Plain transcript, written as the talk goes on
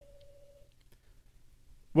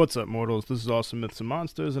What's up, mortals? This is Awesome Myths and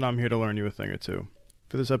Monsters, and I'm here to learn you a thing or two.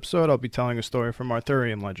 For this episode, I'll be telling a story from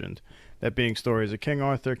Arthurian legend, that being stories of King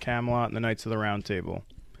Arthur, Camelot, and the Knights of the Round Table.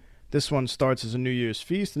 This one starts as a New Year's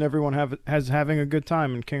feast, and everyone has having a good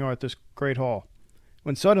time in King Arthur's great hall.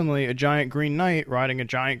 When suddenly, a giant green knight, riding a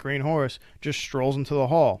giant green horse, just strolls into the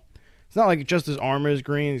hall. It's not like just his armor is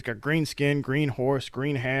green, he's got green skin, green horse,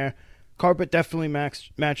 green hair. Carpet definitely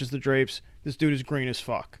matches the drapes. This dude is green as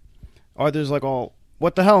fuck. Arthur's like all,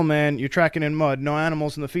 "What the hell, man? You're tracking in mud. No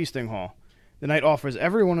animals in the feasting hall." The knight offers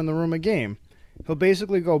everyone in the room a game. He'll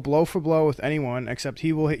basically go blow for blow with anyone, except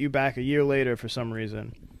he will hit you back a year later for some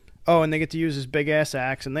reason. Oh, and they get to use his big-ass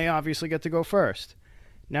axe, and they obviously get to go first.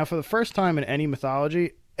 Now, for the first time in any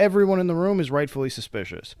mythology, everyone in the room is rightfully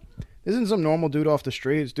suspicious. This isn't some normal dude off the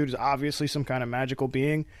street. This dude is obviously some kind of magical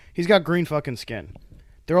being. He's got green fucking skin.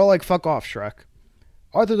 They're all like, "Fuck off, Shrek."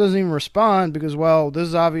 Arthur doesn't even respond because, well, this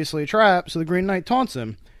is obviously a trap, so the Green Knight taunts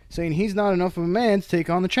him, saying he's not enough of a man to take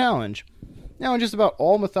on the challenge. Now, in just about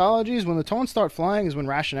all mythologies, when the taunts start flying is when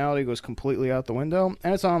rationality goes completely out the window,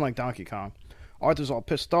 and it's on like Donkey Kong. Arthur's all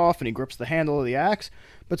pissed off, and he grips the handle of the axe,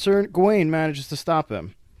 but Sir Gawain manages to stop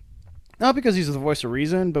him. Not because he's the voice of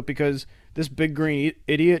reason, but because this big green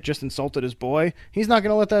idiot just insulted his boy. He's not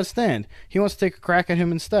going to let that stand. He wants to take a crack at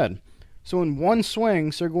him instead. So in one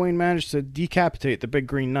swing, Sir Gawain managed to decapitate the big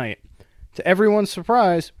green knight. To everyone's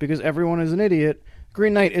surprise, because everyone is an idiot,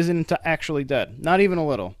 Green Knight isn't actually dead. Not even a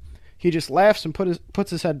little. He just laughs and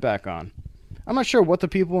puts his head back on. I'm not sure what the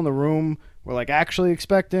people in the room were like actually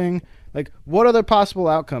expecting. Like, what other possible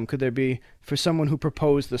outcome could there be for someone who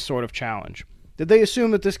proposed this sort of challenge? Did they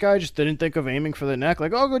assume that this guy just didn't think of aiming for the neck?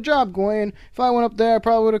 Like, "Oh, good job, Gawain. If I went up there, I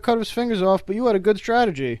probably would have cut his fingers off, but you had a good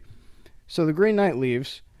strategy." So the Green Knight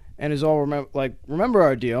leaves, and is all remember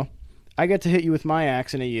our deal. I get to hit you with my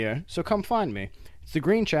axe in a year, so come find me. It's the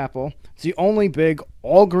Green Chapel. It's the only big,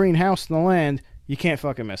 all-green house in the land. You can't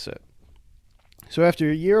fucking miss it. So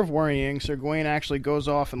after a year of worrying, Sir Gawain actually goes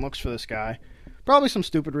off and looks for this guy. Probably some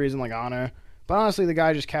stupid reason like honor, but honestly the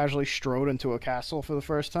guy just casually strode into a castle for the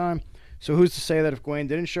first time. So who's to say that if Gawain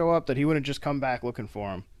didn't show up that he wouldn't just come back looking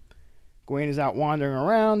for him? Gawain is out wandering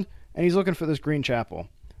around, and he's looking for this Green Chapel.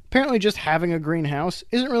 Apparently just having a green house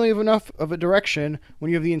isn't really enough of a direction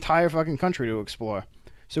when you have the entire fucking country to explore.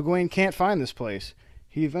 So Gawain can't find this place.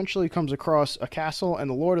 He eventually comes across a castle and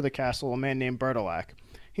the lord of the castle, a man named Bertilac.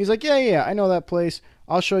 He's like, yeah, I know that place.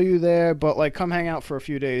 I'll show you there, but like come hang out for a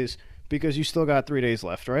few days because you still got 3 days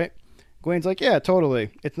left, right? Gawain's like, yeah, totally.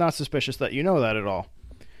 It's not suspicious that you know that at all.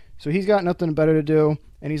 So he's got nothing better to do,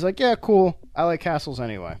 and he's like, yeah, cool. I like castles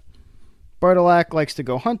anyway. Bertilac likes to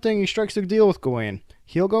go hunting. He strikes a deal with Gawain.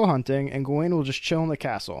 He'll go hunting, and Gawain will just chill in the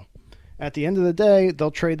castle. At the end of the day,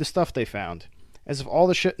 they'll trade the stuff they found, as if all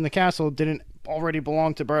the shit in the castle didn't already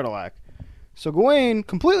belong to Bertilac. So Gawain,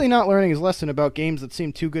 completely not learning his lesson about games that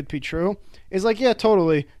seem too good to be true, is like, yeah,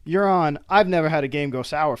 totally, you're on. I've never had a game go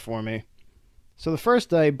sour for me. So the first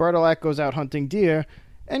day, Bertilac goes out hunting deer,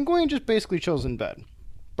 and Gawain just basically chills in bed.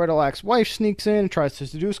 Bertilac's wife sneaks in and tries to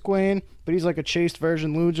seduce Gawain, but he's like a chaste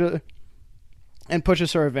virgin luja and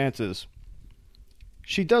pushes her advances.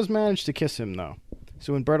 She does manage to kiss him, though.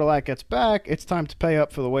 So when Bertilac gets back, it's time to pay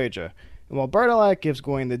up for the wager. And while Bertilac gives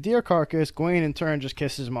Gawain the deer carcass, Gawain in turn just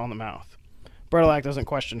kisses him on the mouth. Bertilac doesn't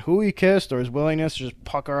question who he kissed or his willingness to just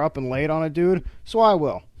pucker up and lay it on a dude, so I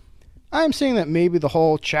will. I am saying that maybe the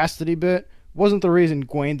whole chastity bit wasn't the reason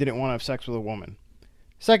Gawain didn't want to have sex with a woman.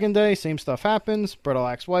 Second day, same stuff happens.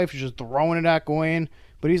 Bertilac's wife is just throwing it at Gawain,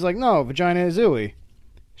 but he's like, no, vagina is ooey.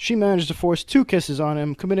 She managed to force 2 kisses on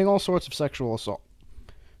him, committing all sorts of sexual assault.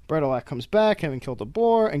 Bertilac comes back, having killed a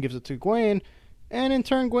boar, and gives it to Gawain, and in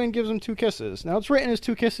turn Gawain gives him 2 kisses. Now, it's written as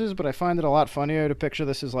 2 kisses, but I find it a lot funnier to picture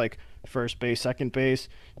this as, like, first base, second base.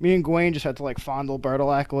 Me and Gawain just had to, like, fondle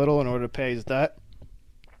Bertilac a little in order to pay his debt.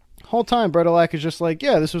 Whole time, Bertilac is just like,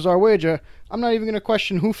 yeah, this was our wager. I'm not even going to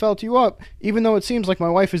question who felt you up, even though it seems like my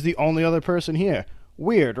wife is the only other person here.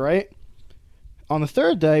 Weird, right? On the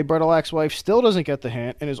third day, Bertilac's wife still doesn't get the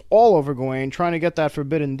hint and is all over Gawain trying to get that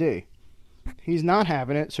forbidden D. He's not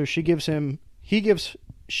having it, so she gives him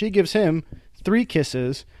 3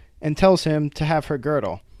 kisses and tells him to have her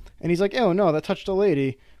girdle. And he's like, oh no, that touched a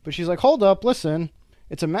lady. But she's like, hold up, listen.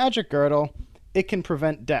 It's a magic girdle. It can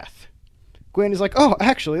prevent death. Gawain is like, oh,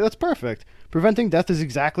 actually, that's perfect. Preventing death is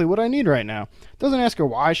exactly what I need right now. Doesn't ask her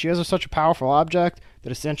why she has such a powerful object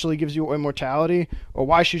that essentially gives you immortality, or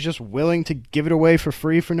why she's just willing to give it away for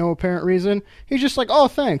free for no apparent reason. He's just like, oh,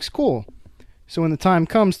 thanks, cool. So when the time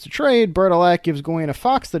comes to trade, Bertilac gives Gawain a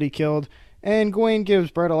fox that he killed, and Gawain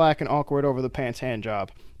gives Bertilac an awkward over-the-pants hand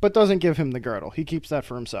job, but doesn't give him the girdle. He keeps that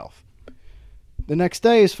for himself. The next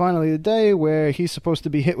day is finally the day where he's supposed to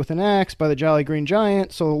be hit with an axe by the Jolly Green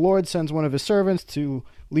Giant, so the Lord sends one of his servants to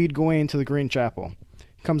lead Gawain to the Green Chapel.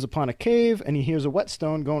 He comes upon a cave, and he hears a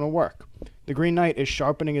whetstone going to work. The Green Knight is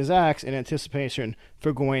sharpening his axe in anticipation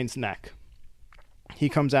for Gawain's neck. He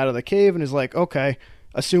comes out of the cave and is like, okay,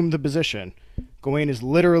 assume the position. Gawain is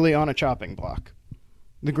literally on a chopping block.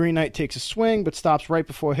 The Green Knight takes a swing, but stops right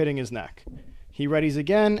before hitting his neck. He readies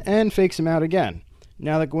again and fakes him out again.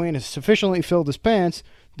 Now that Gawain has sufficiently filled his pants,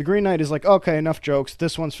 the Green Knight is like, okay, enough jokes,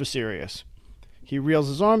 this one's for serious. He reels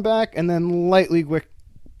his arm back and then lightly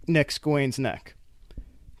nicks Gawain's neck.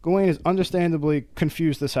 Gawain is understandably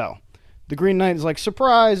confused as hell. The Green Knight is like,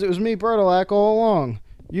 surprise, it was me, Bertilac, all along.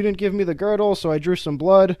 You didn't give me the girdle, so I drew some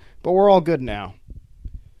blood, but we're all good now.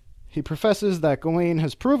 He professes that Gawain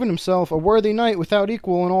has proven himself a worthy knight without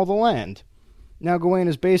equal in all the land. Now Gawain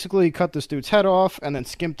has basically cut this dude's head off and then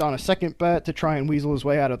skimped on a second bet to try and weasel his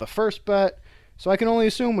way out of the first bet. So I can only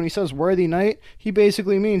assume when he says worthy knight, he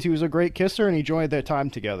basically means he was a great kisser and he enjoyed their time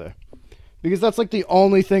together. Because that's like the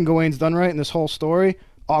only thing Gawain's done right in this whole story,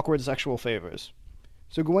 awkward sexual favors.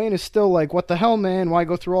 So Gawain is still like, what the hell, man, why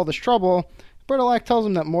go through all this trouble? Bertilac tells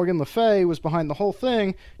him that Morgan Le Fay was behind the whole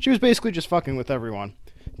thing. She was basically just fucking with everyone.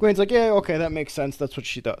 Gawain's like, yeah, okay, that makes sense, that's what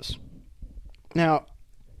she does. Now,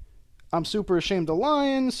 I'm super ashamed of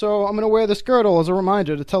lying, so I'm going to wear this girdle as a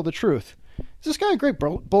reminder to tell the truth. Is this guy a great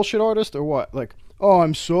bullshit artist or what? Like, oh,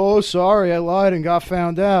 I'm so sorry I lied and got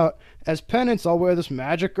found out. As penance, I'll wear this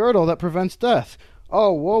magic girdle that prevents death.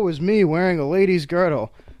 Oh, woe is me wearing a lady's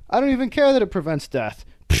girdle. I don't even care that it prevents death.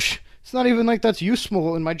 Psh, it's not even like that's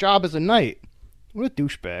useful in my job as a knight. What a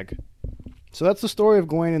douchebag. So that's the story of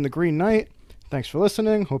Gawain and the Green Knight. Thanks for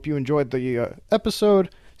listening. Hope you enjoyed the episode.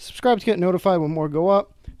 Subscribe to get notified when more go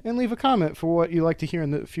up. And leave a comment for what you'd like to hear in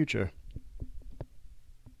the future.